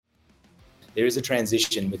there is a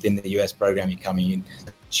transition within the US programming coming in,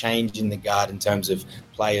 change in the guard in terms of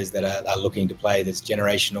players that are looking to play. There's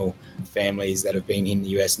generational families that have been in the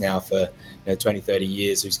US now for 20, 30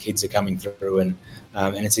 years whose kids are coming through, and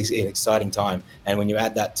it's an exciting time. And when you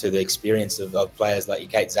add that to the experience of players like your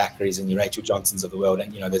Kate Zacharys and your Rachel Johnsons of the world,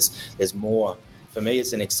 and there's more. For me,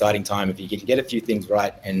 it's an exciting time. If you can get a few things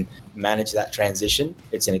right and manage that transition,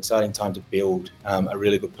 it's an exciting time to build a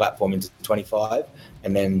really good platform into 25.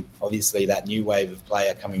 And then obviously that new wave of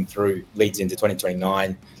player coming through leads into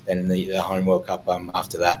 2029, then the home World Cup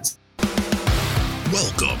after that.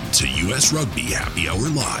 Welcome to U.S. Rugby Happy Hour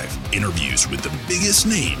Live. Interviews with the biggest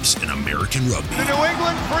names in American rugby. The New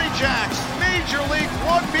England Free Jacks, Major League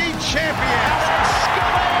Rugby champions.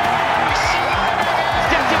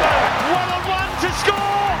 One-on-one to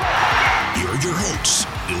score. Here are your hosts,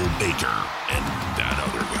 Bill Baker and that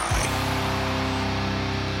other guy.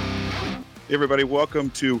 Hey everybody, welcome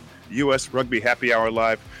to U.S. Rugby Happy Hour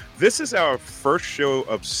Live. This is our first show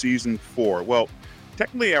of season 4. Well,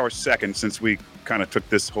 technically our second, since we kind of took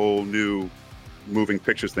this whole new moving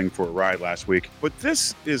pictures thing for a ride last week. But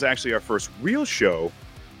this is actually our first real show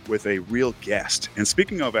with a real guest. And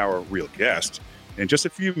speaking of our real guest, in just a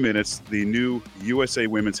few minutes, the new USA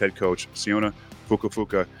Women's head coach, Sione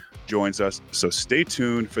Fukofuka, joins us. So stay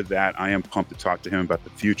tuned for that. I am pumped to talk to him about the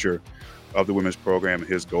future of the women's program,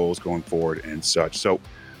 his goals going forward and such. So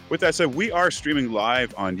with that said, we are streaming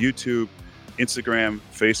live on YouTube, Instagram,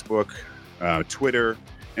 Facebook, Twitter,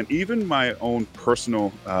 and even my own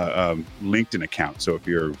personal LinkedIn account. So if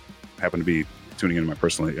you happen to be tuning into my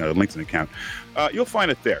personal LinkedIn account, you'll find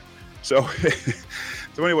it there. So,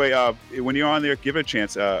 so anyway, when you're on there, give it a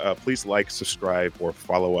chance. Please like, subscribe, or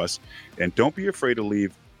follow us. And don't be afraid to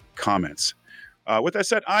leave comments. With that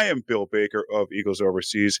said, I am Bill Baker of Eagles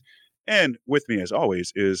Overseas. And with me, as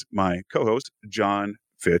always, is my co-host, John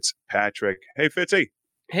Fitzpatrick. Hey, Fitzy.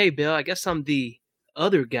 Hey, Bill. I guess I'm the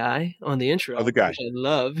other guy on the intro, other guy. which I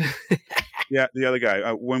love. Yeah, the other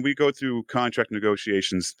guy. When we go through contract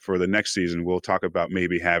negotiations for the next season, we'll talk about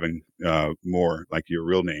maybe having more like your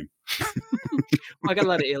real name. Well, I got a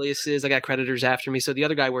lot of aliases. I got creditors after me, so the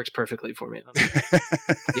other guy works perfectly for me.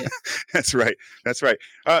 Yeah. That's right.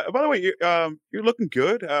 By the way, you're looking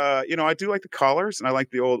good. I do like the collars, and I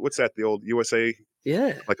like the old. What's that? The old USA.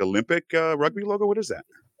 Yeah. Like Olympic rugby logo. What is that?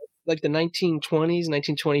 Like the 1920s,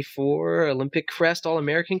 1924 Olympic crest,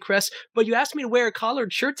 All-American crest. But you asked me to wear a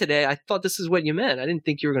collared shirt today. I thought this is what you meant. I didn't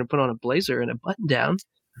think you were going to put on a blazer and a button down.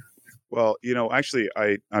 Well, actually,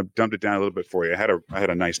 I've dumbed it down a little bit for you. I had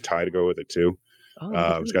a nice tie to go with it too.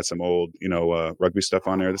 It's got some old, rugby stuff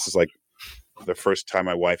on there. This is like the first tie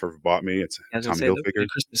my wife ever bought me. It's a Tommy Hilfiger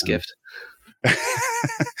Christmas gift.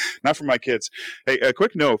 Not for my kids. Hey, a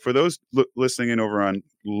quick note for those listening in over on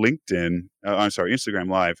LinkedIn. Instagram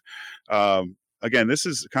Live. Again, this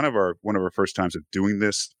is kind of one of our first times of doing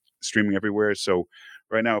this, streaming everywhere. So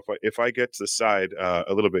right now, if I get to the side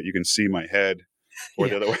a little bit, you can see my head. Or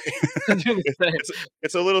the other way.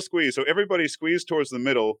 It's a little squeeze. So everybody squeeze towards the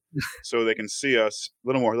middle so they can see us a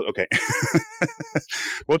little more. Okay.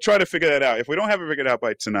 We'll try to figure that out. If we don't have it figured out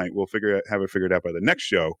by tonight, we'll have it figured out by the next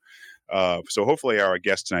show. So hopefully our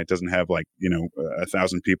guest tonight doesn't have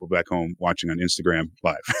 1,000 people back home watching on Instagram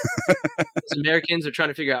Live. Americans are trying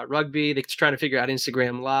to figure out rugby. They're trying to figure out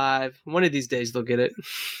Instagram Live. One of these days they'll get it.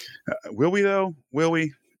 Will we though? Will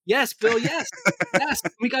we? Yes, Bill, yes. Yes.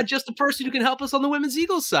 We got just the person who can help us on the Women's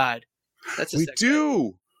Eagles side. We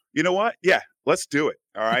do. You know what? Yeah, let's do it.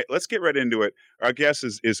 All right, let's get right into it. Our guest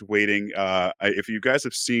is waiting. If you guys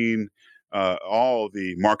have seen all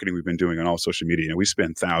the marketing we've been doing on all social media, we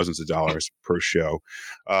spend thousands of dollars per show.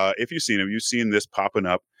 If you've seen him, you've seen this popping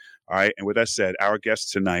up. All right, and with that said, our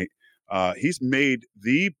guest tonight, he's made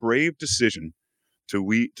the brave decision to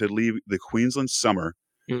leave the Queensland summer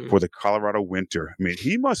for the Colorado winter. I mean,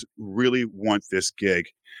 he must really want this gig.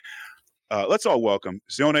 Let's all welcome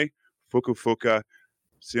Sione Fukofuka.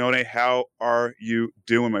 Sione, how are you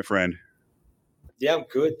doing, my friend? Yeah, I'm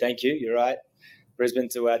good. Thank you. You're right. Brisbane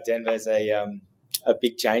to Denver is a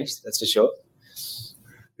big change, that's for sure.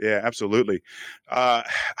 Yeah, absolutely.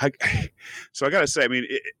 So I got to say, I mean,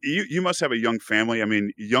 you must have a young family. I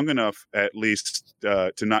mean, young enough at least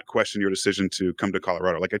to not question your decision to come to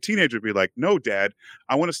Colorado. Like a teenager would be like, no, Dad,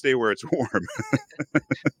 I want to stay where it's warm.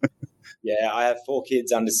 Yeah, I have 4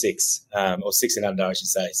 kids under 6, or 6 and under, I should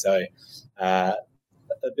say. So a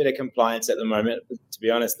bit of compliance at the moment. To be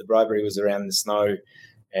honest, the bribery was around the snow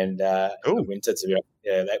and the winter, to be honest.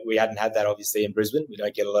 Yeah, we hadn't had that obviously in Brisbane. We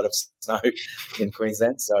don't get a lot of snow in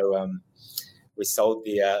Queensland, so we sold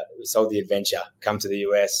the adventure. Come to the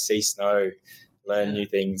US, see snow, learn new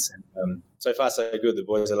things. So far, so good. The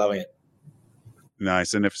boys are loving it.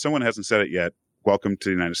 Nice. And if someone hasn't said it yet, welcome to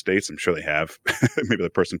the United States. I'm sure they have. Maybe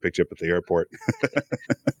the person picked you up at the airport.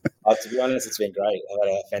 To be honest, it's been great. I've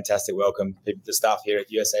had a fantastic welcome. The staff here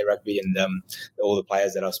at USA Rugby and all the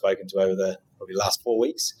players that I've spoken to over the probably last 4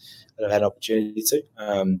 weeks that I've had an opportunity to.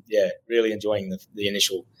 Really enjoying the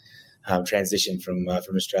initial transition from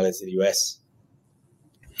Australia to the US.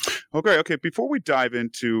 Okay. Before we dive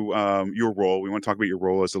into your role, we want to talk about your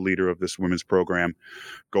role as the leader of this women's program,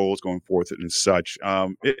 goals going forth and such.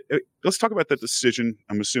 Let's talk about that decision.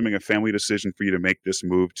 I'm assuming a family decision for you to make this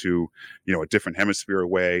move to, a different hemisphere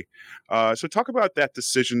away. So talk about that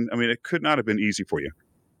decision. I mean, it could not have been easy for you.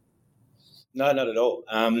 No, not at all.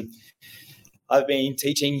 I've been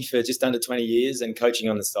teaching for just under 20 years and coaching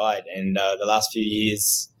on the side. And the last few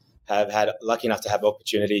years have had lucky enough to have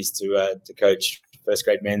opportunities to coach first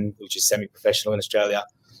grade men, which is semi-professional in Australia,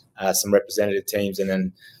 some representative teams, and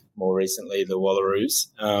then more recently the Wallaroos.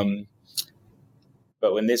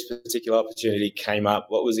 But when this particular opportunity came up,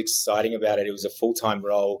 what was exciting about it, it was a full-time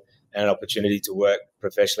role and an opportunity to work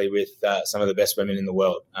professionally with some of the best women in the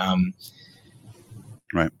world.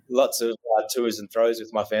 Right. Lots of tours and throws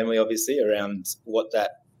with my family, obviously, around what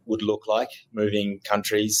that would look like, moving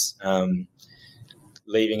countries,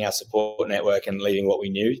 leaving our support network and leaving what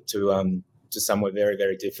we knew to somewhere very,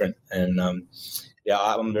 very different. And I'm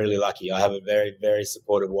really lucky. I have a very, very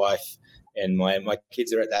supportive wife, and my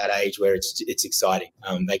kids are at that age where it's exciting.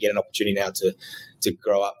 They get an opportunity now to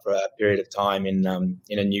grow up for a period of time in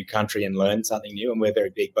a new country and learn something new. And we're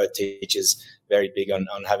very big, both teachers, very big on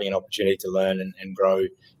having an opportunity to learn and grow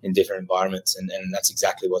in different environments. And that's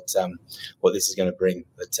exactly what this is going to bring.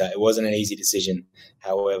 But it wasn't an easy decision.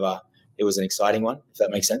 However, it was an exciting one, if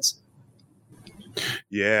that makes sense.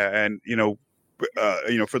 Yeah, and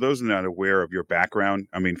for those who are not aware of your background,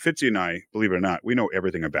 I mean, Fitzy and I, believe it or not, we know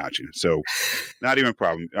everything about you. So, not even a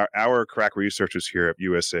problem. Our crack researchers here at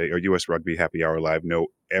US Rugby Happy Hour Live know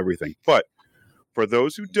everything. But for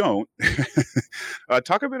those who don't,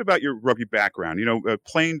 talk a bit about your rugby background.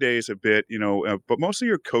 Playing days a bit, but mostly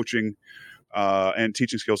your coaching and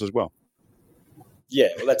teaching skills as well. Yeah,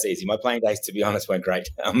 well, that's easy. My playing days, to be honest, weren't great.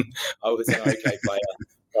 I was an okay player.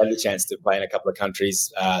 I had the chance to play in a couple of countries,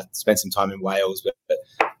 spent some time in Wales, but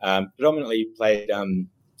predominantly played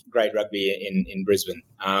grade rugby in Brisbane.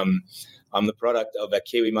 I'm the product of a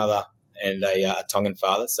Kiwi mother and a Tongan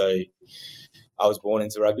father, so I was born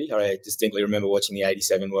into rugby. I distinctly remember watching the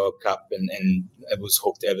 87 World Cup and it was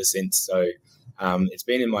hooked ever since. So it's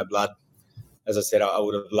been in my blood. As I said, I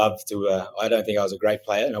would have loved to I don't think I was a great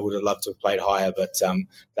player and I would have loved to have played higher, but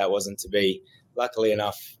that wasn't to be. Luckily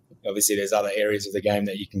enough, obviously there's other areas of the game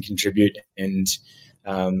that you can contribute. And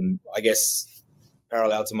I guess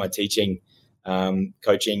parallel to my teaching,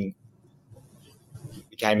 coaching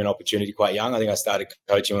became an opportunity quite young. I think I started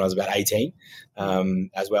coaching when I was about 18,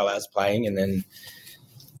 as well as playing. And then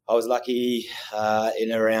I was lucky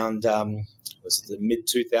in around was the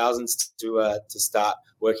mid-2000s to start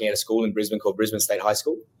working at a school in Brisbane called Brisbane State High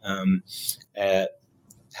School. Have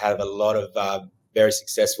a lot of very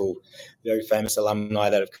successful, very famous alumni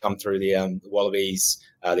that have come through the Wallabies,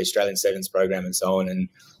 the Australian Sevens program and so on.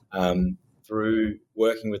 And through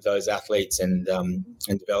working with those athletes and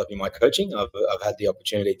developing my coaching, I've had the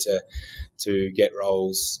opportunity to get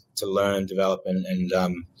roles, to learn, develop, and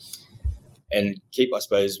keep, I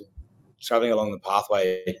suppose, traveling along the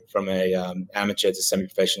pathway from a amateur to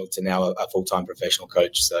semi-professional to now a full-time professional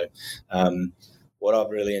coach. So what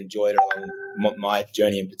I've really enjoyed along my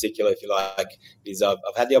journey in particular, if you like, is I've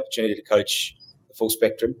had the opportunity to coach the full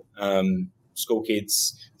spectrum, school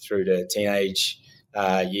kids through to teenage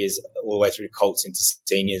years, all the way through to colts into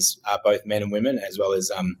seniors, both men and women, as well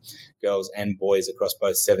as girls and boys across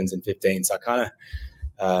both 7s and 15s. So I kind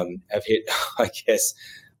of have hit, I guess,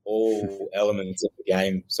 all elements of the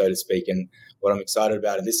game, so to speak. And what I'm excited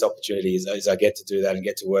about in this opportunity is I get to do that and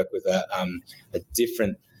get to work with a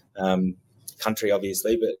different country,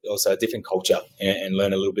 obviously, but also a different culture and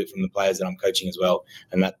learn a little bit from the players that I'm coaching as well.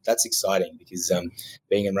 And that's exciting because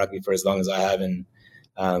being in rugby for as long as I have and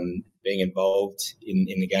being involved in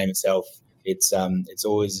the game itself, it's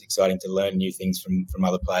always exciting to learn new things from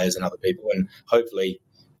other players and other people. And hopefully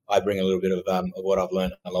I bring a little bit of what I've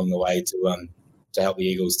learned along the way to help the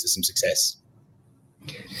Eagles to some success.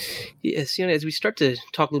 Yes, as we start to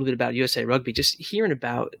talk a little bit about USA Rugby, just hearing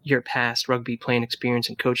about your past rugby playing experience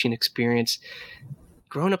and coaching experience,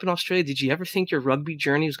 growing up in Australia, did you ever think your rugby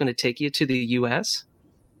journey was going to take you to the US?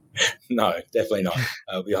 No, definitely not.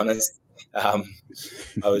 I'll be honest. I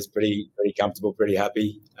was pretty comfortable, pretty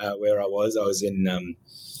happy where I was. I was in,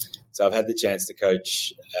 so I've had the chance to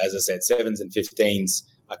coach, as I said, 7s and 15s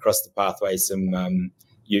across the pathway, some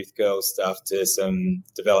youth girls stuff to some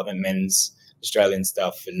development men's Australian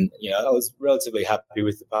stuff. And, I was relatively happy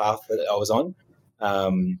with the path that I was on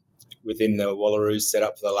within the Wallaroos set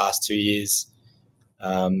up for the last 2 years.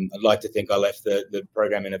 I'd like to think I left the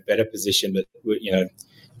program in a better position, but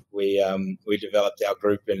we developed our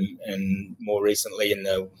group, and more recently in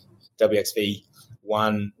the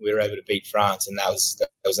WXV1, we were able to beat France, and that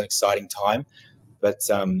was an exciting time. But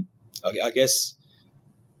I guess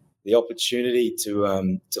the opportunity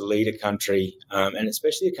to lead a country, and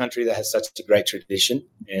especially a country that has such a great tradition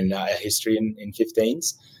and a history in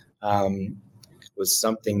 15s, was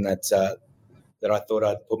something that I thought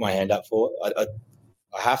I'd put my hand up for.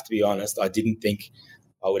 I have to be honest, I didn't think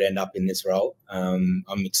I would end up in this role. I'm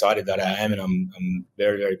excited that I am, and I'm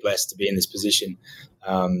very, very blessed to be in this position.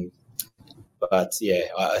 But yeah,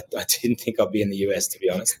 I didn't think I'd be in the US, to be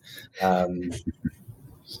honest.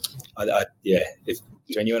 If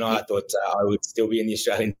between you and I thought I would still be in the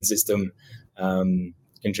Australian system,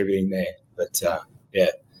 contributing there. But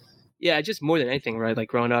Yeah, just more than anything, right? Like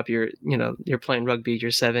growing up, you're playing rugby, you're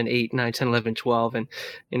 7, 8, 9, 10, 11, 12. And,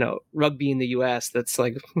 rugby in the US, that's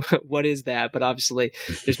like, what is that? But obviously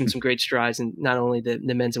there's been some great strides in not only the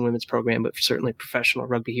men's and women's program, but certainly professional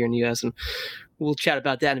rugby here in the US. And we'll chat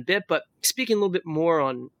about that in a bit. But speaking a little bit more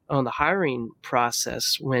on the hiring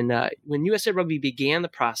process, when USA Rugby began the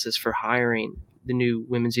process for hiring the new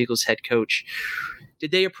Women's Eagles head coach, did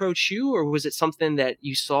they approach you, or was it something that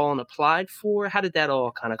you saw and applied for? How did that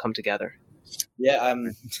all kind of come together? Yeah,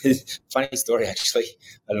 funny story actually.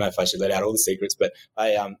 I don't know if I should let out all the secrets, but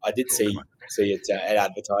I did see it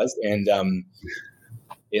advertised, and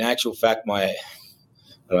in actual fact, I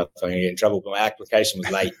don't know if I'm going to get in trouble, but my application was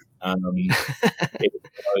late. It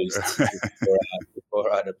was closed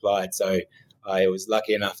before I'd applied, so I was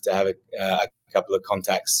lucky enough to have a couple of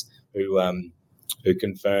contacts who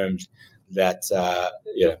confirmed that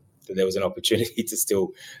that there was an opportunity to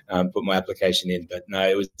still put my application in. But no,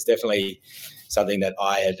 it was definitely something that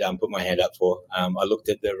I had put my hand up for. I looked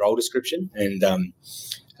at the role description, and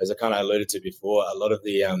as I kind of alluded to before, a lot of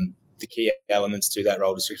the key elements to that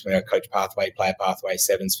role description, coach pathway, player pathway,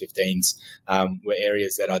 7s, 15s, were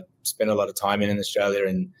areas that I'd spent a lot of time in Australia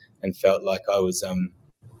and felt like I was a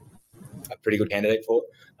pretty good candidate for.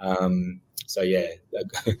 So yeah,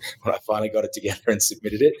 when I finally got it together and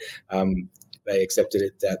submitted it, they accepted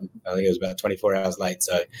it. I think it was about 24 hours late.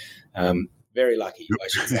 So very lucky, I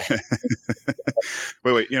should say.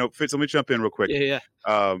 Wait, Fitz, let me jump in real quick. Yeah.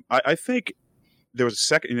 I think there was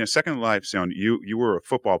a second life, Sione, you were a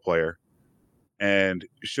football player and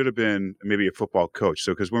should have been maybe a football coach.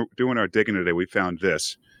 So because we're doing our digging today, we found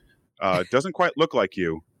this. Doesn't quite look like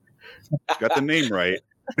you. Got the name right.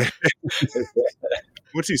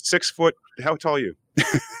 What's he, 6 foot? How tall are you?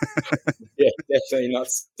 Yeah, definitely not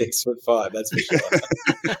 6'5", that's for sure.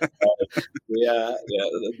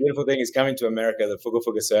 The beautiful thing is coming to America, the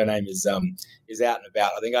Fukofuka surname is out and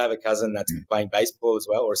about. I think I have a cousin that's playing baseball as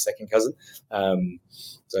well, or a second cousin.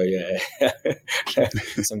 So yeah,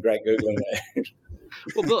 some great Googling there.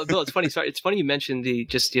 Well, Bill, it's funny. Sorry, it's funny you mentioned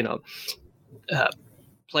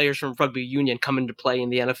players from rugby union coming to play in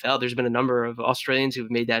the NFL. There's been a number of Australians who've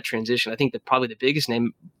made that transition. I think that probably the biggest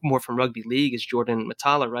name more from rugby league is Jordan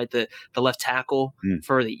Matala, right? The left tackle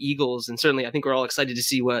for the Eagles. And certainly I think we're all excited to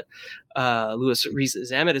see what Louis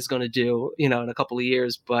Rees-Zammit is going to do, in a couple of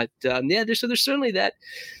years. But there's certainly that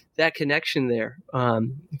connection there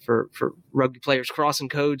for rugby players crossing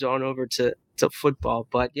codes on over to football.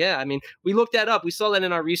 But yeah, I mean, we looked that up. We saw that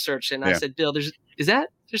in our research, and I said, Bill, there's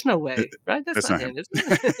no way, right? That's not him. To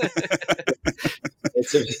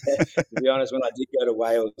be honest, when I did go to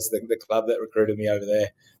Wales, the club that recruited me over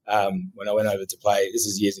there, when I went over to play, this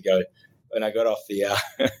is years ago, when I got off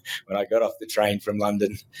the train from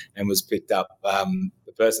London and was picked up,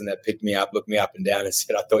 the person that picked me up looked me up and down and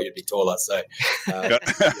said, "I thought you'd be taller." So,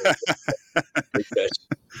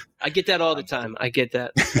 I get that all the time.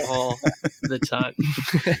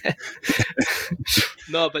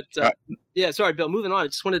 No, but sorry, Bill. Moving on, I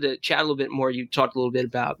just wanted to chat a little bit more. You talked a little bit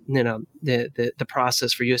about the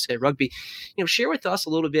process for USA Rugby. Share with us a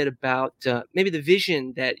little bit about maybe the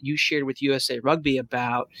vision that you shared with USA Rugby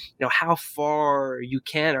about how far you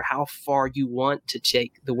can or how far you want to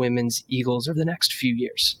take the women's Eagles over the next few years.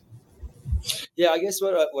 Yeah, I guess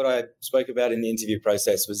what I spoke about in the interview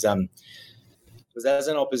process was as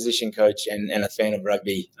an opposition coach and a fan of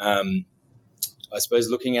rugby. I suppose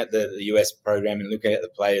looking at the US program and looking at the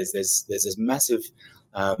players, there's this massive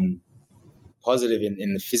positive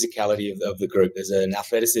in the physicality of the group. There's an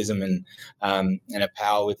athleticism and a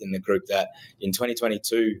power within the group that in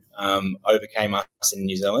 2022 overcame us in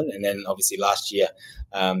New Zealand, and then obviously last year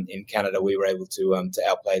in Canada we were able to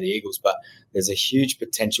outplay the Eagles. But there's a huge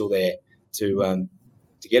potential there to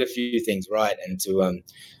get a few things right and to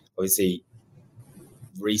obviously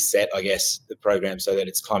reset, I guess, the program so that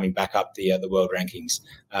it's climbing back up the world rankings.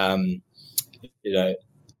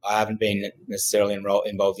 I haven't been necessarily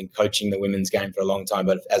involved in coaching the women's game for a long time,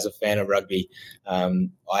 but as a fan of rugby,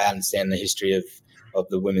 I understand the history of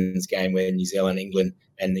the women's game, where New Zealand, England,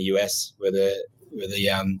 and the US were the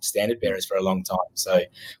standard bearers for a long time. So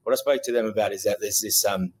what I spoke to them about is that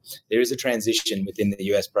there is a transition within the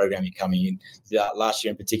US programming coming in. Last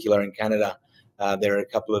year in particular in Canada, there are a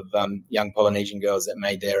couple of young Polynesian girls that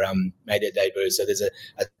made their debut. So there's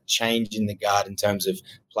a change in the guard in terms of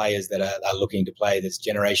players that are looking to play. There's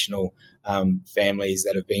generational families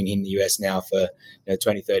that have been in the US now for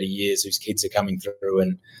 20, 30 years, whose kids are coming through,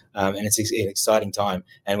 and it's an exciting time.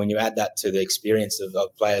 And when you add that to the experience of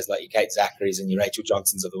players like your Kate Zacharys and your Rachel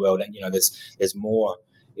Johnsons of the world, and there's more.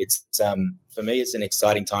 It's for me, it's an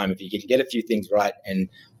exciting time. If you can get a few things right and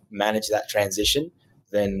manage that transition,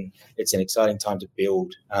 then it's an exciting time to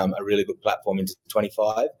build a really good platform into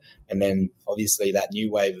 25. And then obviously that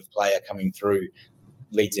new wave of player coming through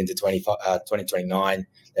leads into 2029,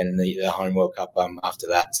 then the home World Cup after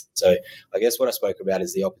that. So I guess what I spoke about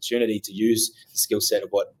is the opportunity to use the skill set of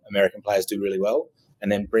what American players do really well,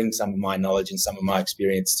 and then bring some of my knowledge and some of my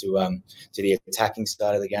experience to the attacking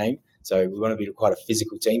side of the game. So we want to be quite a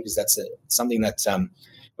physical team, because that's something that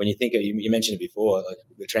when you think of, you mentioned it before, like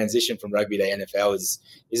the transition from rugby to NFL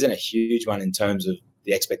isn't a huge one in terms of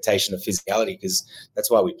the expectation of physicality, because that's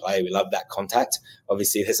why we play. We love that contact.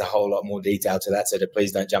 Obviously, there's a whole lot more detail to that, so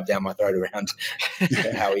please don't jump down my throat around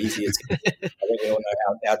how easy it's going to be. I think we all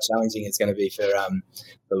know how challenging it's going to be for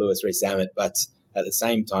Lewis Rees-Zammit, but at the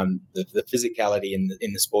same time, the physicality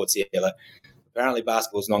in the sports here, like, apparently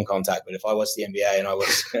basketball is non-contact, but if I watch the NBA and I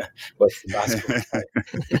watch the basketball, none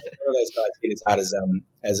of those guys get as hard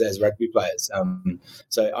as rugby players.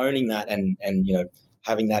 So owning that and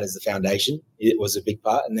having that as the foundation, it was a big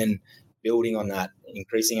part, and then building on that,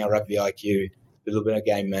 increasing our rugby IQ, a little bit of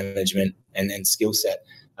game management, and then skill set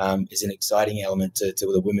is an exciting element to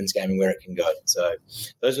the women's game and where it can go. So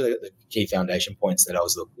those are the key foundation points that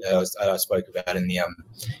I spoke about in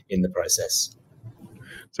the process.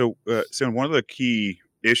 So one of the key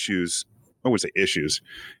issues, I would say issues,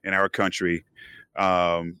 in our country,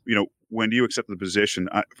 when you accept the position,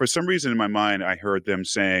 for some reason in my mind, I heard them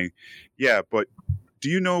saying, yeah, but do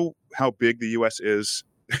you know how big the U.S. is?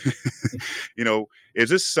 Is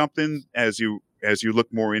this something, as you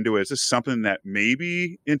look more into it, is this something that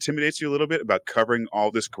maybe intimidates you a little bit about covering all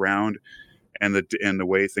this ground and the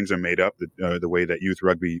way things are made up, the way that youth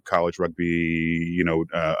rugby, college rugby,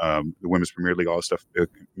 the Women's Premier League, all this stuff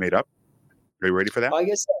made up? Are you ready for that? I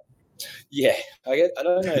guess so. Yeah. I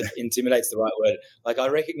don't know if intimidate's the right word. Like, I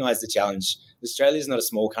recognize the challenge. Australia's not a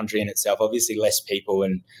small country in itself. Obviously, less people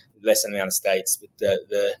and less amount of states. But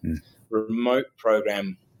the remote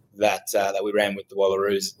program that we ran with the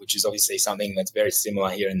Wallaroos, which is obviously something that's very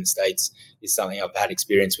similar here in the States, is something I've had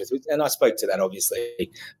experience with. And I spoke to that,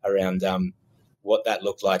 obviously, around what that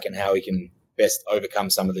looked like and how we can best overcome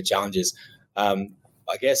some of the challenges. I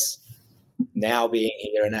guess now being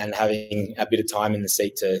here and having a bit of time in the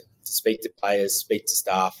seat to speak to players, speak to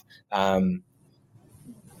staff, the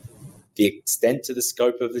extent to the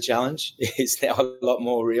scope of the challenge is now a lot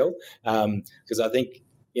more real, because I think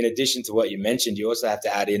in addition to what you mentioned, you also have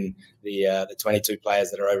to add in the 22 players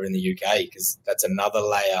that are over in the UK, because that's another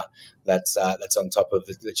layer that's on top of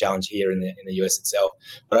the challenge here in the US itself.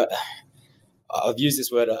 But I've used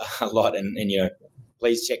this word a lot, and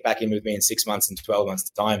please check back in with me in 6 months and 12 months'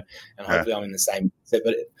 time, and hopefully I'm in the same.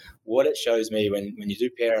 But what it shows me when you do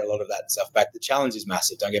pare a lot of that stuff back, the challenge is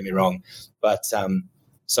massive, don't get me wrong, but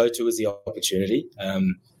so too is the opportunity.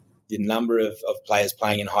 The number of players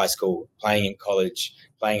playing in high school, playing in college,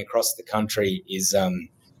 playing across the country is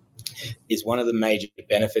one of the major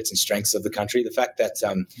benefits and strengths of the country. The fact that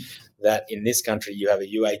that in this country you have a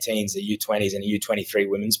U18s, a U20s, and a U23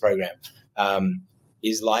 women's program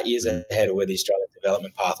is light years ahead of where the Australian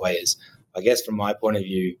development pathway is. I guess from my point of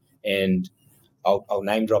view, and I'll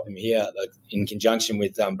name drop him here, like in conjunction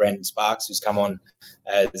with Brandon Sparks, who's come on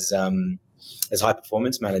as high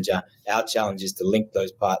performance manager, our challenge is to link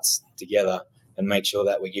those parts together and make sure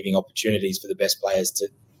that we're giving opportunities for the best players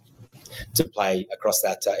to play across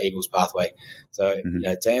that Eagles pathway. So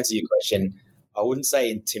to answer your question, I wouldn't say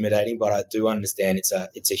intimidating, but I do understand it's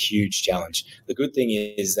a huge challenge. The good thing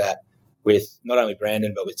is that with not only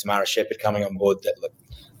Brandon but with Tamara Shepherd coming on board, that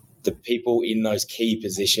the people in those key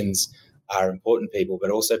positions are important people, but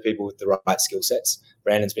also people with the right skill sets.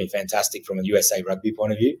 Brandon's been fantastic from a USA Rugby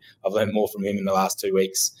point of view. I've learned more from him in the last 2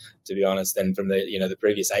 weeks, to be honest, than from the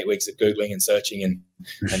previous 8 weeks of Googling and searching and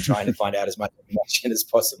trying to find out as much information as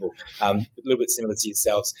possible. A little bit similar to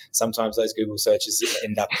yourselves. Sometimes those Google searches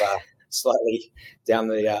end up slightly down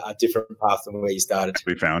a different path than where you started.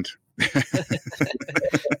 We found.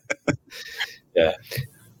 Yeah.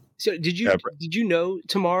 So did you know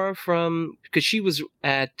Tamara because she was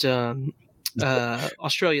at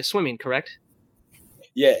Australia swimming, correct?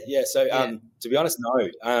 Yeah. So to be honest, no.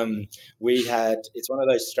 It's one of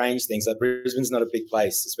those strange things. Like Brisbane's not a big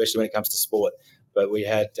place, especially when it comes to sport. But we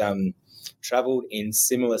had travelled in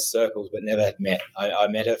similar circles, but never had met. I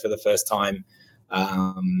met her for the first time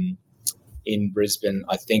in Brisbane,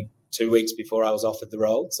 I think 2 weeks before I was offered the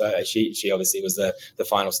role. So she obviously was the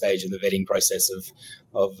final stage of the vetting process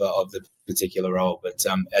of the particular role. But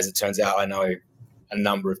as it turns out, I know a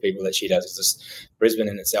number of people that she does. It's just Brisbane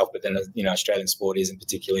in itself, but then Australian sport isn't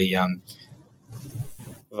particularly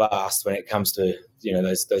vast when it comes to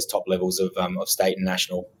those top levels of state and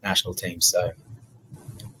national teams. So,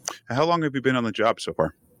 how long have you been on the job so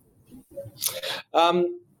far?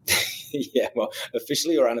 Yeah, well,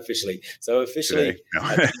 officially or unofficially. So officially,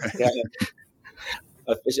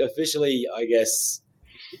 officially, I guess,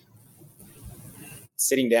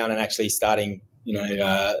 sitting down and actually starting,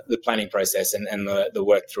 the planning process and the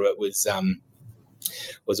work through it was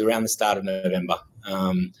around the start of November.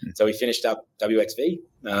 So we finished up WXV,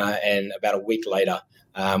 and about a week later,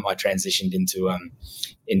 I transitioned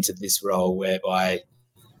into this role, whereby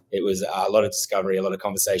it was a lot of discovery, a lot of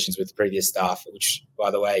conversations with the previous staff, which,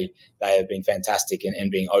 by the way, they have been fantastic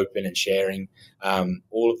and being open and sharing.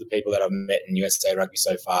 All of the people that I've met in USA Rugby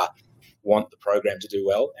so far want the program to do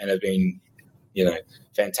well and have been,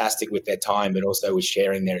 fantastic with their time, but also with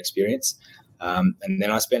sharing their experience. And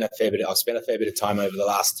then I spent a fair bit of time over the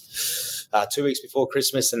last 2 weeks before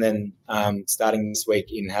Christmas, and then starting this week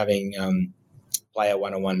in having player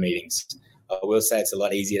one-on-one meetings. I will say it's a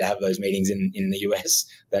lot easier to have those meetings in the US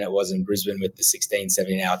than it was in Brisbane with the 16,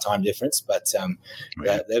 17-hour time difference. But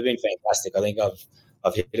they've been fantastic. I think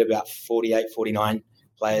I've hit about 48, 49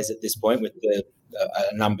 players at this point, with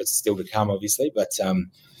a number still to come, obviously. But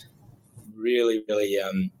really, really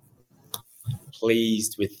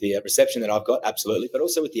pleased with the reception that I've got, absolutely, but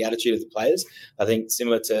also with the attitude of the players. I think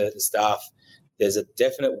similar to the staff, there's a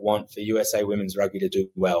definite want for USA Women's Rugby to do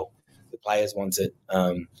well. The players want it.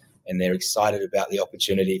 And they're excited about the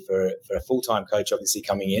opportunity for a full-time coach, obviously,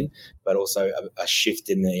 coming in, but also a shift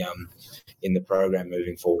in the program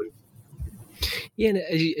moving forward. Yeah, and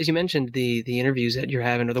as you mentioned, the interviews that you're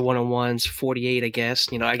having, or the one-on-ones, 48, I guess.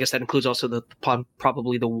 I guess that includes also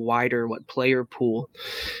probably the wider player pool.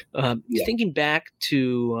 Thinking back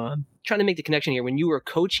to trying to make the connection here, when you were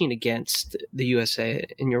coaching against the USA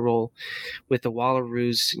in your role with the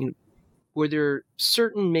Wallaroos, were there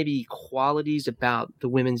certain maybe qualities about the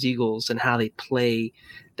Women's Eagles and how they play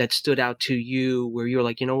that stood out to you, where you're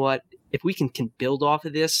like, you know what, if we can build off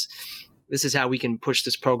of this is how we can push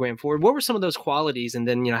this program forward? What were some of those qualities? And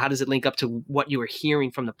then, how does it link up to what you were hearing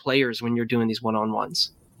from the players when you're doing these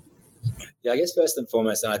one-on-ones? Yeah, I guess first and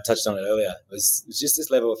foremost, and I touched on it earlier, was just this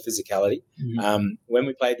level of physicality. Mm-hmm. When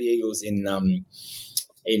we played the Eagles in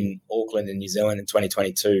Auckland in New Zealand in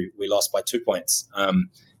 2022, we lost by 2 points.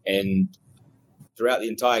 And throughout the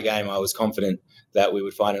entire game, I was confident that we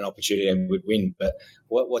would find an opportunity and would win. But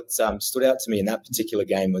what stood out to me in that particular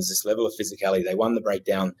game was this level of physicality. They won the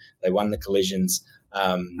breakdown. They won the collisions.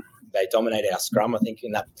 They dominated our scrum, I think,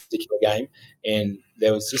 in that particular game. And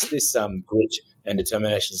there was just this grit and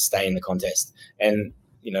determination to stay in the contest. And,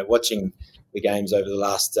 watching the games over the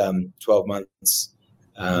last 12 months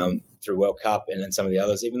through World Cup and then some of the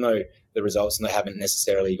others, even though the results haven't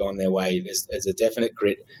necessarily gone their way, there's a definite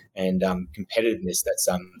grit and competitiveness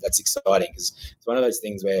that's exciting, because it's one of those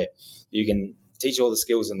things where you can teach all the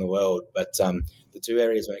skills in the world, but the two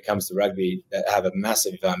areas when it comes to rugby that have a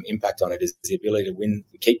massive impact on it is the ability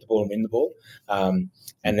to keep the ball and win the ball, and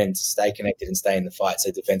then to stay connected and stay in the fight,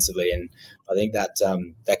 so defensively. And I think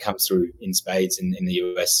that comes through in spades in the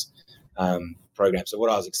US program. So what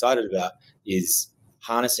I was excited about is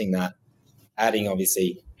harnessing that, adding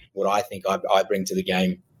obviously what I think I bring to the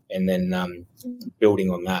game, and then building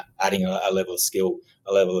on that, adding a level of skill,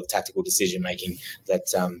 a level of tactical decision making that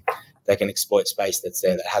can exploit space that's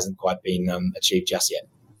there that hasn't quite been achieved just yet.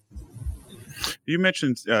 You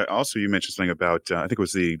mentioned something about I think it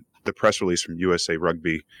was the press release from USA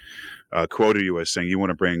Rugby quoted you as saying you want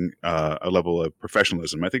to bring a level of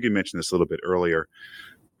professionalism. I think you mentioned this a little bit earlier.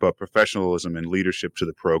 professionalism and leadership to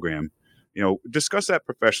the program. Discuss that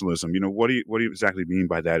professionalism. What do you exactly mean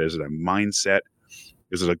by that? Is it a mindset?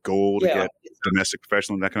 Is it a goal to get domestic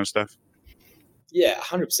professional and that kind of stuff? Yeah,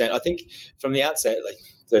 100%. I think from the outset,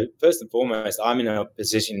 first and foremost, I'm in a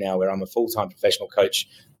position now where I'm a full-time professional coach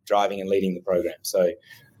driving and leading the program. So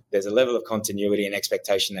there's a level of continuity and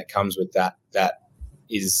expectation that comes with that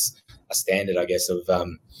is a standard, I guess,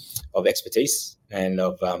 of expertise and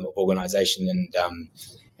of organization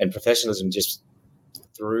and professionalism, just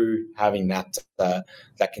through having that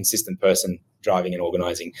consistent person driving and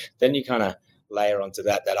organizing. Then you kind of layer onto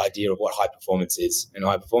that idea of what high performance is. And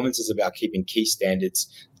high performance is about keeping key standards,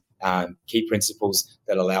 key principles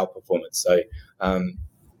that allow performance. So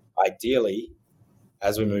ideally,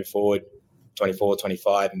 as we move forward, 24,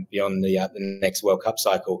 25 and beyond the next World Cup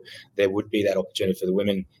cycle, there would be that opportunity for the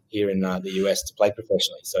women here in the US to play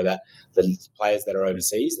professionally, so that the players that are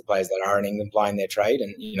overseas, the players that are in England playing their trade,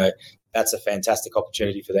 and that's a fantastic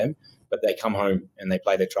opportunity for them, but they come home and they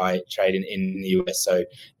play their trade in the US, so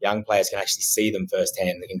young players can actually see them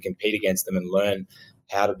firsthand. They can compete against them and learn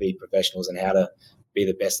how to be professionals and how to be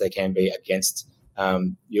the best they can be against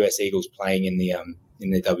US Eagles playing in the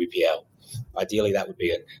WPL. Ideally, that would be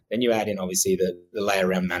it. Then you add in, obviously, the layer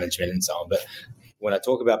around management and so on. But when I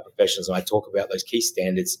talk about professionalism, I talk about those key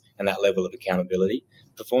standards and that level of accountability.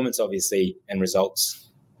 Performance, obviously, and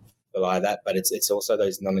results below that, but it's also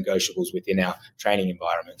those non-negotiables within our training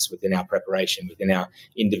environments, within our preparation, within our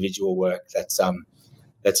individual work that's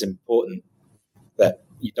important, that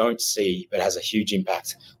you don't see but has a huge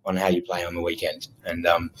impact on how you play on the weekend. And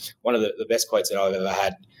one of the best quotes that I've ever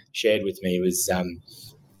had shared with me was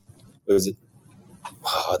this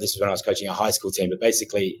was when I was coaching a high school team, but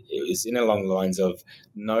basically it was along the lines of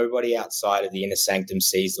nobody outside of the inner sanctum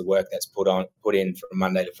sees the work that's put in from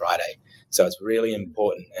Monday to Friday. So it's really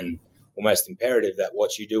important and almost imperative that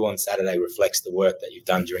what you do on Saturday reflects the work that you've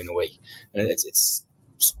done during the week. And it's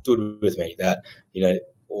stood with me that,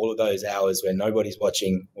 all of those hours where nobody's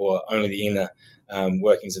watching or only the inner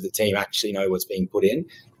workings of the team actually know what's being put in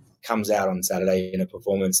comes out on Saturday in a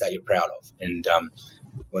performance that you're proud of. And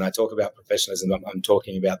when I talk about professionalism, I'm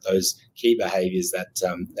talking about those key behaviors that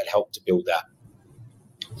help to build that.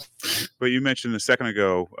 But you mentioned a second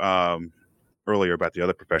ago, earlier, about the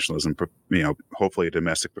other professionalism, hopefully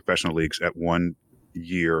domestic professional leagues at 1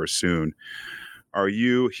 year or soon. Are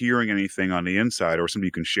you hearing anything on the inside or something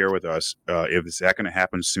you can share with us? Is that going to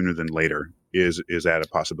happen sooner than later? Is that a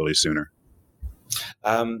possibility sooner?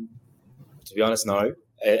 To be honest, no.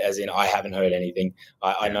 As in, I haven't heard anything.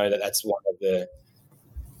 I know that that's one of the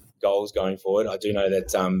goals going forward. I do know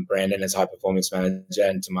that Brandon as high performance manager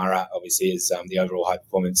and Tamara obviously is the overall high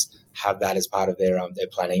performance, have that as part of their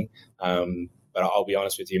planning. But I'll be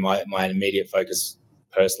honest with you, my immediate focus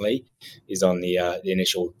personally is on the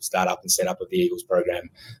initial startup and setup of the Eagles program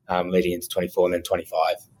leading into 24 and then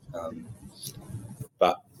 25.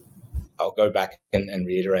 But I'll go back and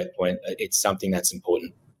reiterate the point. It's something that's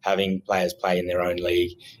important. Having players play in their own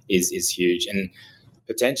league is huge, and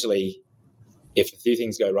potentially, if a few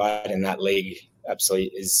things go right and that league absolutely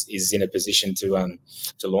is in a position to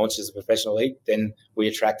launch as a professional league, then we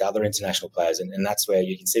attract other international players, and that's where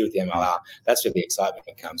you can see with the MLR, that's where the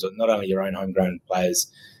excitement comes. Not only your own homegrown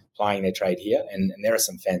players playing their trade here, and there are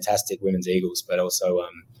some fantastic women's Eagles, but also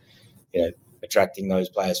attracting those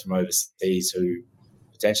players from overseas who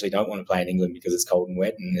potentially don't want to play in England because it's cold and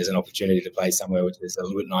wet, and there's an opportunity to play somewhere which is a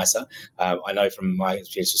little bit nicer. I know from my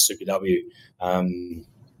experience with Super W,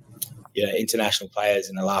 international players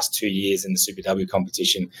in the last 2 years in the Super W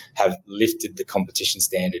competition have lifted the competition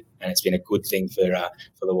standard, and it's been a good thing for the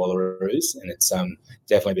Wallaroos, and it's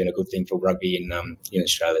definitely been a good thing for rugby in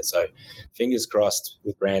Australia. So fingers crossed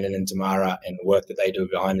with Brandon and Tamara and the work that they do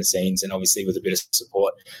behind the scenes, and obviously with a bit of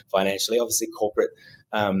support financially. Obviously corporate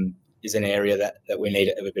is an area that we need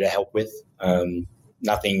a bit of help with.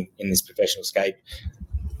 Nothing in this professional scape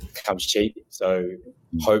comes cheap. So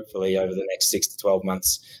hopefully over the next 6 to 12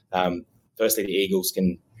 months, firstly, the Eagles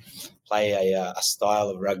can play a style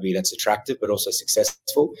of rugby that's attractive but also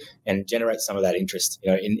successful and generate some of that interest,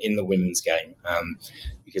 in the women's game,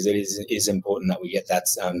 because it is important that we get that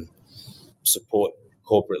support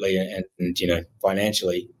corporately and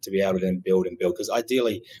financially to be able to then build. Because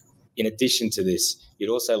ideally, in addition to this, you'd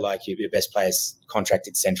also like your best players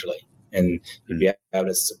contracted centrally, and you'd be able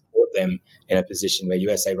to support them in a position where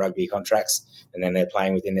USA Rugby contracts and then they're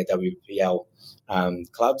playing within their WPL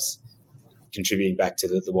clubs, contributing back to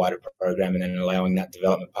the wider program, and then allowing that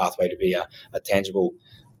development pathway to be a tangible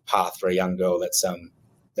path for a young girl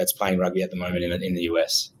that's playing rugby at the moment in the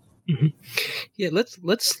US. Mm-hmm. Yeah, let's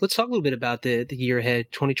talk a little bit about the year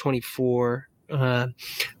ahead, 2024.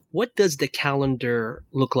 What does the calendar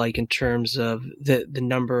look like in terms of the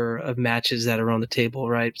number of matches that are on the table,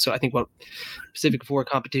 right? So I think what Pacific 4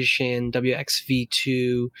 competition,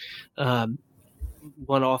 WXV2,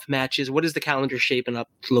 one-off matches. What is the calendar shaping up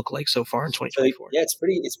to look like so far in 2024? Yeah, it's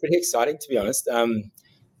pretty exciting, to be honest.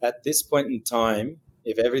 At this point in time,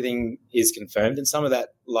 if everything is confirmed, and some of that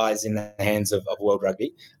lies in the hands of World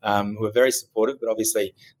Rugby, who are very supportive, but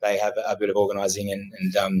obviously they have a bit of organising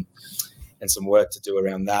and some work to do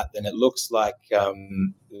around that, then it looks like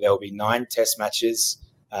there'll be 9 test matches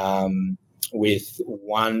with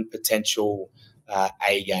one potential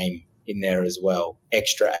A game in there as well,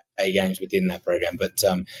 extra A games within that program. But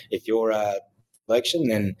if you're a selection,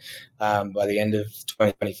 then by the end of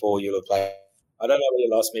 2024, you'll have played. I don't know where you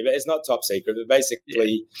lost me, but it's not top secret. But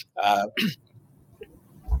basically,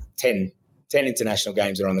 10 international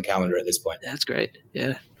games are on the calendar at this point. That's great.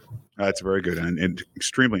 Yeah. That's very good and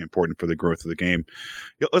extremely important for the growth of the game.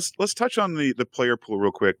 Yeah, let's touch on the player pool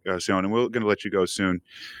real quick, Sione, and we're going to let you go soon.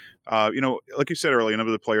 Like you said earlier, a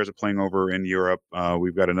number of the players are playing over in Europe.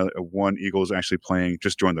 We've got one Eagles actually playing,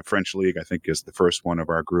 just joined the French League, I think is the first one of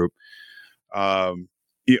our group.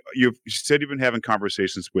 You said you've been having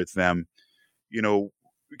conversations with them.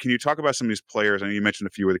 Can you talk about some of these players? I know you mentioned a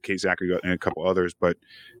few with Kate Zachary and a couple others, but,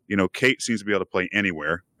 Kate seems to be able to play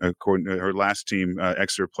anywhere. According to her last team,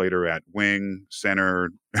 Exeter played her at wing,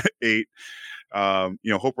 center, 8.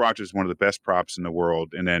 Hope Rogers is one of the best props in the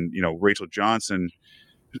world. And then, Rachel Johnson,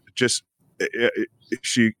 I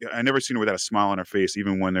never seen her without a smile on her face,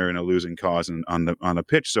 even when they're in a losing cause and on the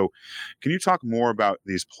pitch. So can you talk more about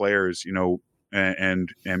these players, and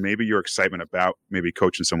maybe your excitement about maybe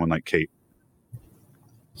coaching someone like Kate?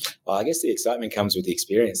 Well, I guess the excitement comes with the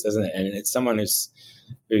experience, doesn't it? And it's someone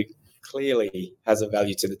who clearly has a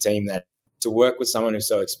value to the team, that to work with someone who's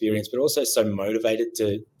so experienced, but also so motivated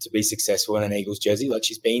to be successful in an Eagles jersey. Like,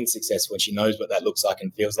 she's been successful and she knows what that looks like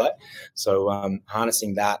and feels like. So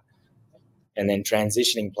harnessing that and then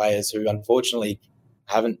transitioning players who unfortunately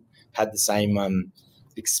haven't had the same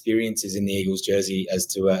experiences in the Eagles jersey as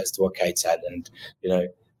to what Kate's had. And,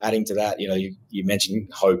 adding to that, you mentioned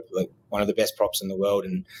Hope, like one of the best props in the world,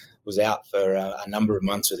 and was out for a number of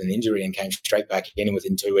months with an injury and came straight back in, and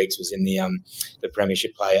within 2 weeks was in the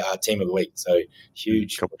Premiership player team of the week. So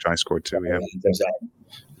huge. A couple of tries scored too, yeah.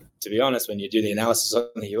 To be honest, when you do the analysis on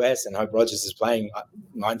the US and Hope Rogers is playing,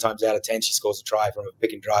 9 times out of 10 she scores a try from a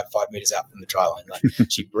pick and drive 5 meters out from the try line. Like,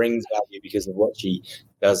 she brings value because of what she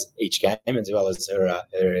does each game, as well as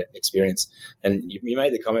her experience. And you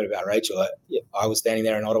made the comment about Rachel. I was standing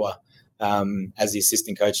there in Ottawa as the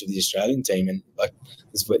assistant coach of the Australian team, and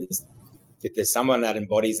if there's someone that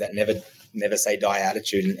embodies that never say die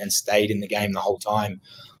attitude and stayed in the game the whole time,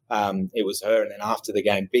 it was her. And then after the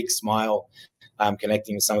game, big smile,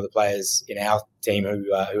 connecting with some of the players in our team who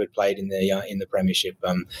had played in the Premiership,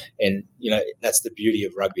 and that's the beauty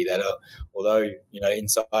of rugby. That although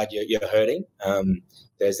inside you're hurting,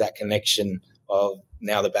 there's that connection of,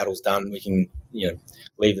 now the battle's done, we can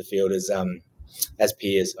leave the field as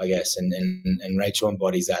peers, I guess, and Rachel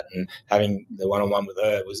embodies that, and having the one-on-one with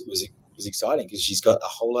her was exciting, because she's got a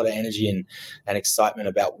whole lot of energy and excitement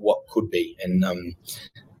about what could be, and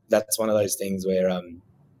that's one of those things where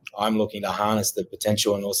I'm looking to harness the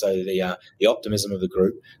potential and also the optimism of the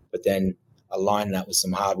group, but then align that with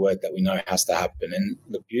some hard work that we know has to happen. And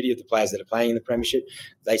the beauty of the players that are playing in the Premiership,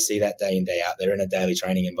 they see that day in, day out. They're in a daily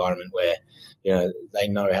training environment where they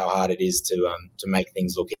know how hard it is to make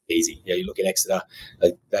things look easy. You look at Exeter,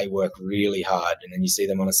 they work really hard, and then you see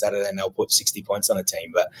them on a Saturday and they'll put 60 points on a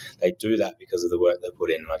team, but they do that because of the work they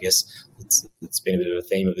put in. And I guess it's been a bit of a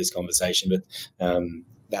theme of this conversation, but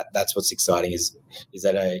that's what's exciting is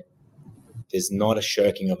that there's not a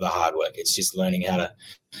shirking of the hard work. It's just learning how to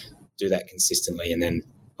do that consistently and then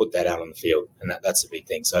put that out on the field, and that's a big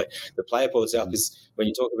thing. So the player pool itself is, when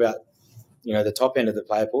you talk about the top end of the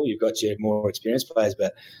player pool, you've got your more experienced players,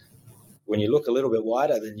 but when you look a little bit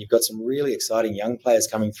wider, then you've got some really exciting young players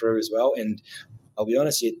coming through as well. And I'll be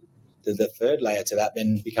honest, the third layer to that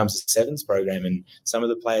then becomes a sevens program, and some of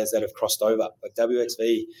the players that have crossed over, like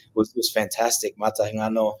WXV was fantastic. Mata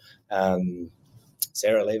Hingano,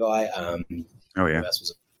 Sarah Levi,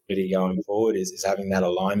 was really going forward is having that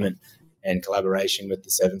alignment and collaboration with the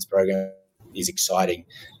sevens program is exciting.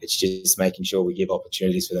 It's just making sure we give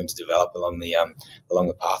opportunities for them to develop along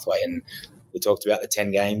the pathway. And we talked about the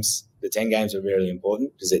 10 games. The 10 games are really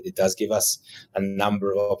important because it does give us a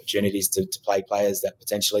number of opportunities to play players that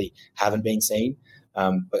potentially haven't been seen.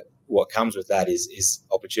 But what comes with that is, is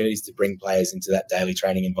opportunities to bring players into that daily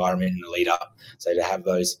training environment in the lead up. So to have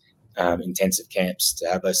those intensive camps, to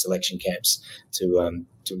have those selection camps, to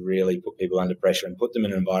really put people under pressure and put them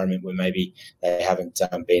in an environment where maybe they haven't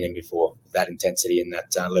been in before, that intensity and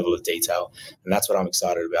that level of detail. And that's what I'm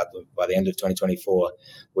excited about. By the end of 2024,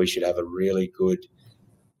 we should have a really good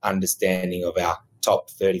understanding of our top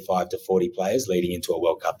 35 to 40 players leading into a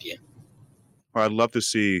World Cup year. Well, I'd love to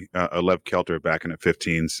see Alev Kelter back in a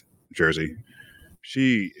 15s jersey.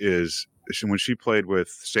 When she played with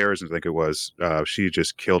Saracens, I think it was, she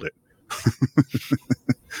just killed it.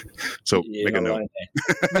 So make a note.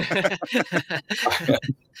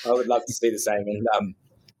 I would love to see the same. And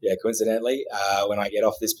coincidentally, when I get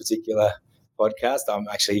off this particular podcast, I'm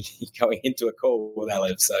actually going into a call with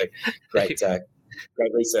Alev. So great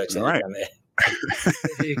research that you've done there.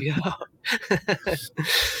 There you go.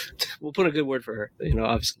 We'll put a good word for her.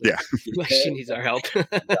 Obviously, she needs our help.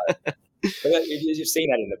 But you've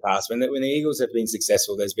seen that in the past. When the Eagles have been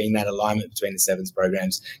successful, there's been that alignment between the sevens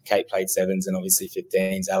programs. Kate played sevens and obviously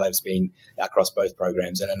 15s. Alev's been across both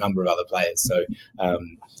programs and a number of other players. So,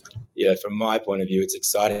 from my point of view, it's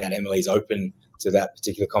exciting that Emily's open to that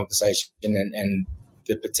particular conversation and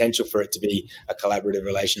the potential for it to be a collaborative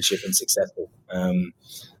relationship and successful.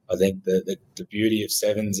 I think the beauty of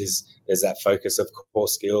sevens is there's that focus of core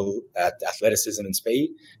skill, athleticism and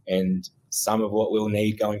speed, and some of what we'll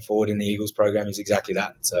need going forward in the Eagles program is exactly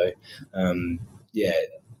that. So,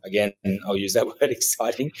 again, I'll use that word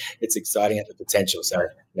exciting. It's exciting at the potential. So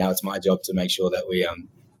now it's my job to make sure that we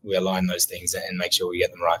align those things and make sure we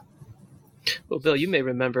get them right. Well, Bill, you may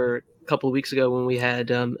remember a couple of weeks ago when we had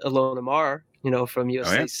Alona Marr, from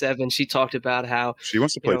USA 7. She talked about how she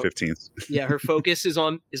wants to play 15th. Yeah, her focus is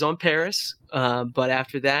on Paris, but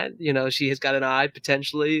after that, she has got an eye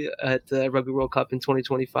potentially at the Rugby World Cup in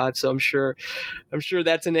 2025. So I'm sure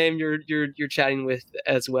that's a name you're chatting with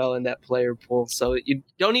as well in that player pool. So you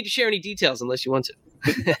don't need to share any details unless you want to.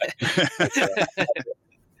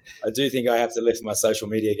 I do think I have to lift my social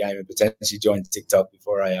media game and potentially join TikTok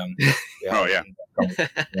before I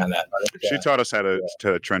that. She taught us how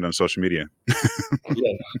to trend on social media.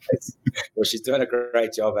 Well, she's doing a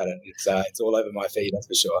great job at it. It's all over my feed, that's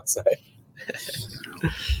for sure.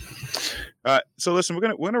 So listen,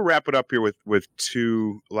 we're gonna wrap it up here with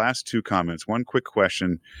last two comments. One quick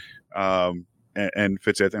question, and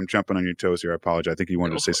Fitz, I'm jumping on your toes here. I apologize. I think you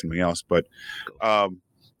wanted to say something else, but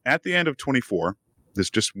at the end of 24. This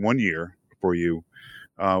just 1 year for you.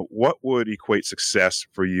 What would equate success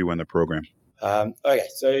for you in the program? Okay,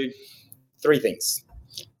 so 3 things.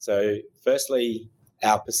 So firstly,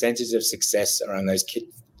 our percentage of success around those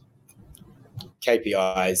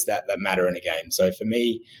KPIs that matter in a game. So for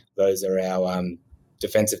me, those are our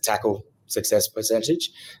defensive tackle success percentage,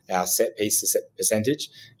 our set piece percentage,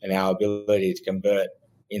 and our ability to convert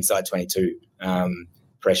inside 22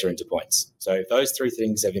 pressure into points. So if those 3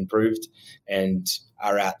 things have improved and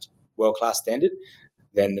are at world-class standard,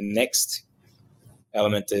 then the next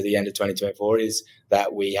element to the end of 2024 is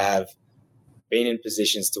that we have been in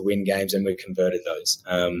positions to win games and we've converted those.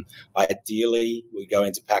 Ideally, we go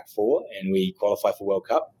into Pac 4 and we qualify for World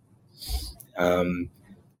Cup.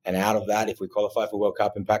 And out of that, if we qualify for World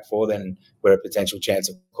Cup in Pac 4, then we're a potential chance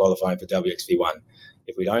of qualifying for WXV1.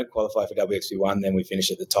 If we don't qualify for WXV1, then we finish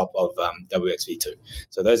at the top of WXV2.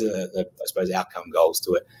 So those are the outcome goals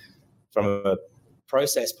to it. From a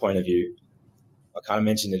process point of view, I kind of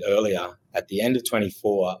mentioned it earlier. At the end of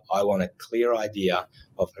 24, I want a clear idea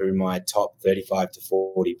of who my top 35 to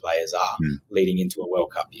 40 players are leading into a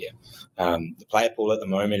World Cup year. The player pool at the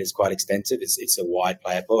moment is quite extensive. It's a wide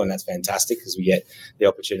player pool, and that's fantastic because we get the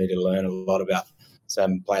opportunity to learn a lot about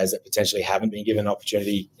some players that potentially haven't been given an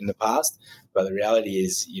opportunity in the past. But the reality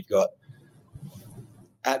is you've got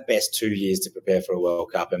at best 2 years to prepare for a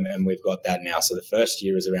World Cup, and we've got that now. So the first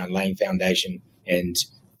year is around laying foundation and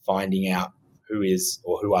finding out who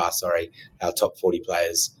are our top 40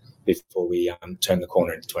 players before we turn the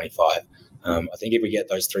corner into 25. I think if we get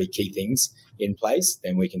those 3 key things in place,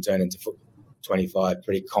 then we can turn into 25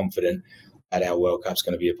 pretty confident that our World Cup's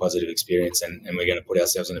going to be a positive experience and we're going to put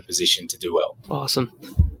ourselves in a position to do well. Awesome.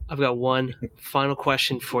 I've got one final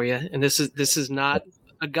question for you, and this is not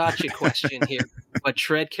a gotcha question here, but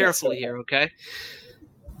tread carefully here, okay?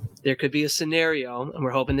 There could be a scenario, and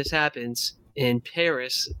we're hoping this happens, in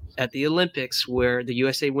Paris at the Olympics where the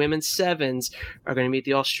USA women's sevens are going to meet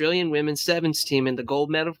the Australian women's sevens team in the gold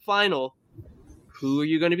medal final. Who are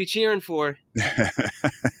you going to be cheering for?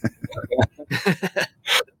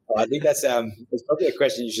 I think that's probably a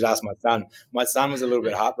question you should ask my son. My son was a little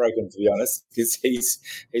bit heartbroken, to be honest, because he's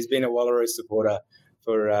been a Wallaroo supporter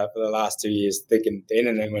for the last 2 years, thick and thin.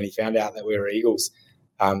 And then when he found out that we were Eagles,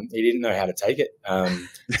 he didn't know how to take it. So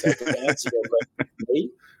to answer your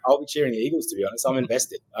question, I'll be cheering the Eagles, to be honest. I'm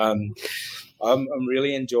invested. I'm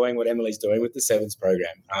really enjoying what Emily's doing with the Sevens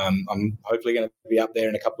program. I'm hopefully going to be up there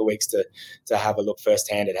in a couple of weeks to have a look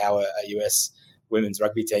firsthand at how a US women's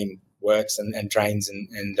rugby team works and trains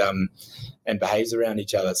and behaves around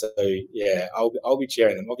each other. So yeah, I'll be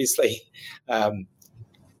cheering them. Obviously,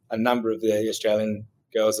 a number of the Australian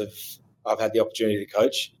girls I've had the opportunity to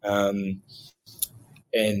coach.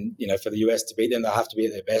 And, for the US to beat them, they'll have to be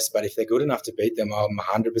at their best. But if they're good enough to beat them, I'm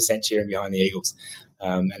 100% cheering behind the Eagles.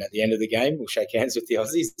 And at the end of the game, we'll shake hands with the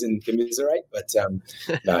Aussies and commiserate. But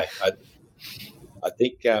no, I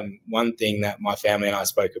think one thing that my family and I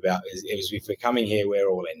spoke about is if we're coming here, we're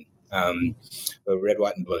all in. We're red,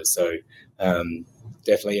 white, and blue. So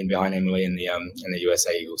definitely in behind Emily and the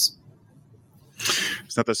USA Eagles.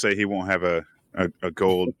 It's not to say he won't have a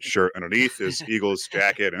gold shirt underneath his Eagles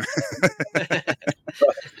jacket.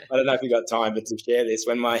 I don't know if you got time, but to share this,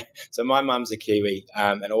 so my mum's a Kiwi,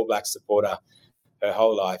 an All Black supporter her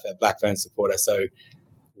whole life, a Blackburn supporter. So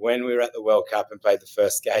when we were at the World Cup and played the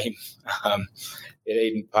first game at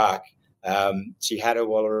Eden Park, she had her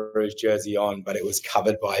Wallaroos jersey on, but it was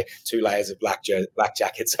covered by 2 layers of black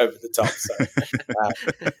jackets over the top. So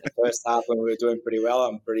first half, when we were doing pretty well,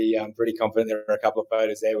 I'm pretty confident. There were a couple of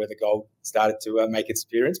photos there where the gold started to make its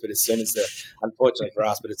appearance, but as soon as unfortunately for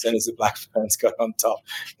us, as soon as the Blackburns got on top,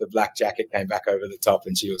 the black jacket came back over the top,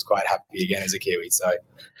 and she was quite happy again as a Kiwi. So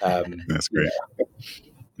that's great. Yeah.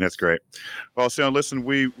 That's great. Well, Sione, listen,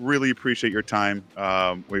 we really appreciate your time.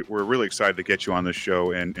 We're really excited to get you on this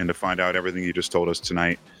show and to find out everything you just told us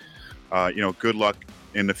tonight. Good luck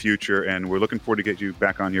in the future, and we're looking forward to get you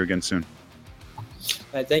back on here again soon.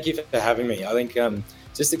 Thank you for having me. I think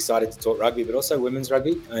just excited to talk rugby, but also women's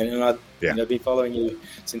rugby. And I've been following you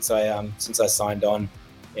since I signed on,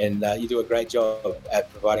 and you do a great job at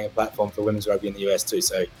providing a platform for women's rugby in the US too.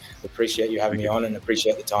 So appreciate you having me on, and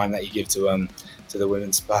appreciate the time that you give to the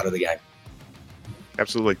women's part of the game.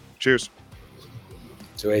 Absolutely. Cheers.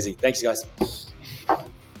 Too easy. Thanks, guys. All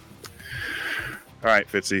right,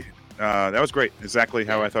 Fitzy. That was great. Exactly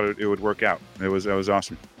how I thought it would work out. That was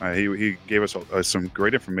awesome. He gave us some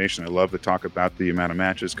great information. I love to talk about the amount of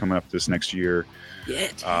matches coming up this next year,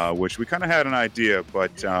 which we kind of had an idea,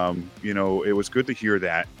 but it was good to hear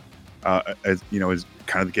that. As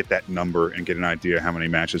kind of get that number and get an idea how many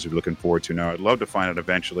matches we're looking forward to. Now, I'd love to find out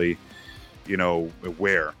eventually,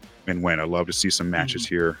 where and when. I'd love to see some matches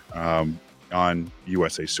here on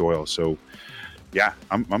USA soil. So, yeah,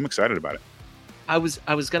 I'm excited about it. I was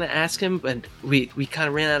going to ask him, but we kind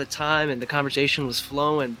of ran out of time and the conversation was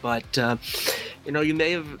flowing. But you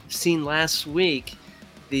may have seen last week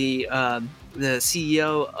the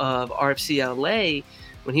CEO of RFC LA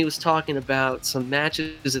when he was talking about some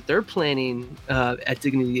matches that they're planning at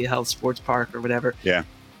Dignity Health Sports Park or whatever. Yeah.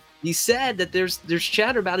 He said that there's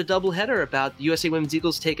chatter about a doubleheader about the USA Women's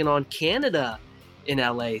Eagles taking on Canada in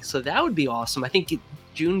LA. So that would be awesome. I think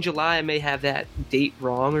June, July, I may have that date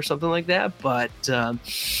wrong or something like that, but that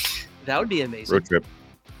would be amazing.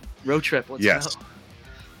 Road trip. Let's go.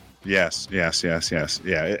 Yes. Yeah,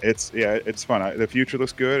 it's fun. The future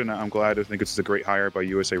looks good, and I'm glad. I think it's a great hire by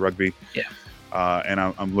USA Rugby. Yeah. And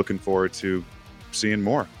I'm looking forward to seeing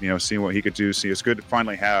more. Seeing what he could do. It's good to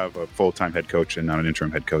finally have a full-time head coach and not an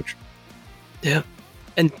interim head coach. Yeah.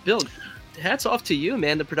 And Bill, hats off to you,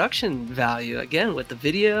 man. The production value, again, with the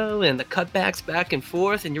video and the cutbacks back and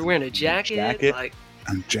forth, and you're wearing a jacket.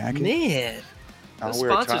 I'm jacket. Man. The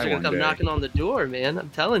sponsors are going to come knocking on the door, man. I'm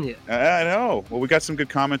telling you. I know. Well, we got some good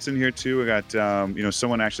comments in here, too. We got,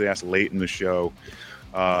 someone actually asked late in the show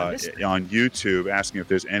on YouTube asking if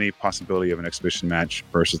there's any possibility of an exhibition match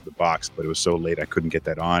versus the box, but it was so late I couldn't get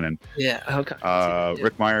that on. And okay.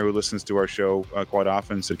 Rick Meyer, who listens to our show quite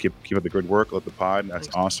often, said keep up the good work. Love the pod. That's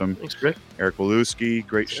awesome. Thanks, Rick. Eric Waluski,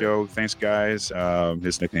 great show. Thanks, guys.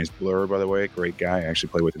 His nickname's Blur, by the way. Great guy. I actually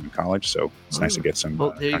played with him in college, so it's nice to get some.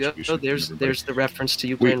 Well, there you go. Oh, there's the reference to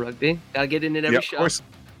you playing rugby. Gotta get in every show. Of course.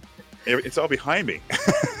 It's all behind me.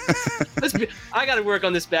 I got to work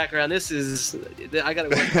on this background. I got to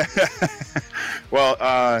work. Well,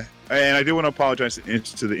 and I do want to apologize to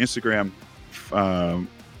the Instagram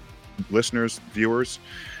listeners, viewers.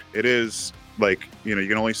 It is you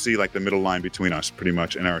can only see the middle line between us pretty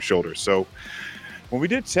much and our shoulders. So when we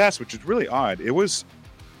did tests, which is really odd, it was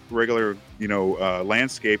regular,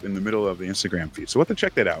 landscape in the middle of the Instagram feed. So we'll have to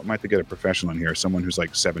check that out. We might have to get a professional in here, someone who's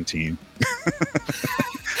 17.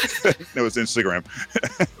 That was Instagram.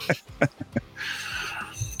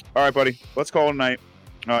 All right, buddy. Let's call it a night.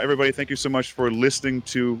 Everybody, thank you so much for listening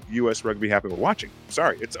to US Rugby Happy. Watching.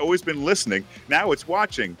 Sorry, it's always been listening. Now it's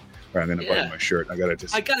watching Right, I'm going to button my shirt. I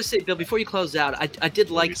gotta say, Bill, before you close out, I did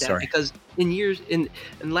like that because in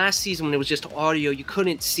last season when it was just audio, you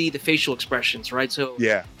couldn't see the facial expressions, right? So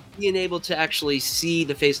being able to actually see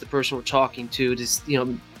the face of the person we're talking to, just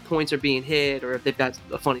points are being hit, or if they've got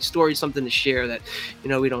a funny story, something to share that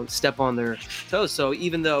we don't step on their toes. So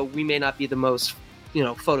even though we may not be the most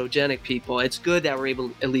photogenic people, it's good that we're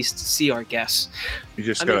able at least to see our guests. You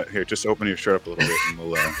just just open your shirt up a little bit and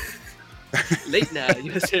we'll late night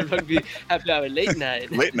USA Rugby Happy Hour late night.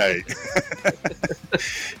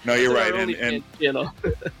 No, you're right, and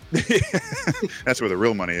that's where the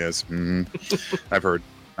real money is. I've heard.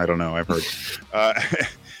 I don't know. I've heard.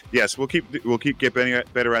 Yes, we'll keep getting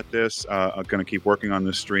better at this. I'm going to keep working on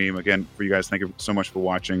this stream. Again, for you guys, thank you so much for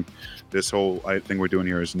watching. This whole thing we're doing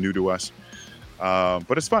here is new to us,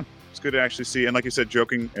 but it's fun. It's good to actually see. And like you said,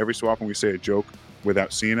 joking, every so often we say a joke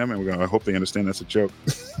without seeing them, and we're going, I hope they understand that's a joke.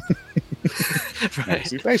 Right.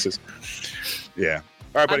 See faces. Yeah.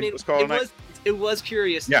 All right, buddy, let's call it a night. It was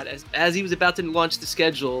curious that as he was about to launch the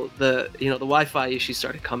schedule, the Wi-Fi issue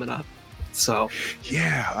started coming up. So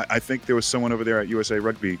yeah, I think there was someone over there at USA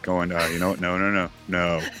Rugby going, no. All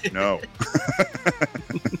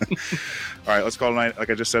right, let's call it a night. Like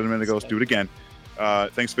I just said a minute ago, let's do it again.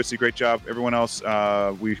 Thanks, Fitzy. Great job. Everyone else,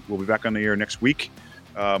 we will be back on the air next week.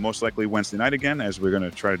 Most likely Wednesday night again, as we're going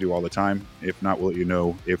to try to do all the time. If not, we'll let you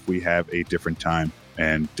know if we have a different time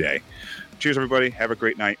and day. Cheers, everybody. Have a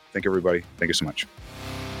great night. Thank you, everybody. Thank you so much.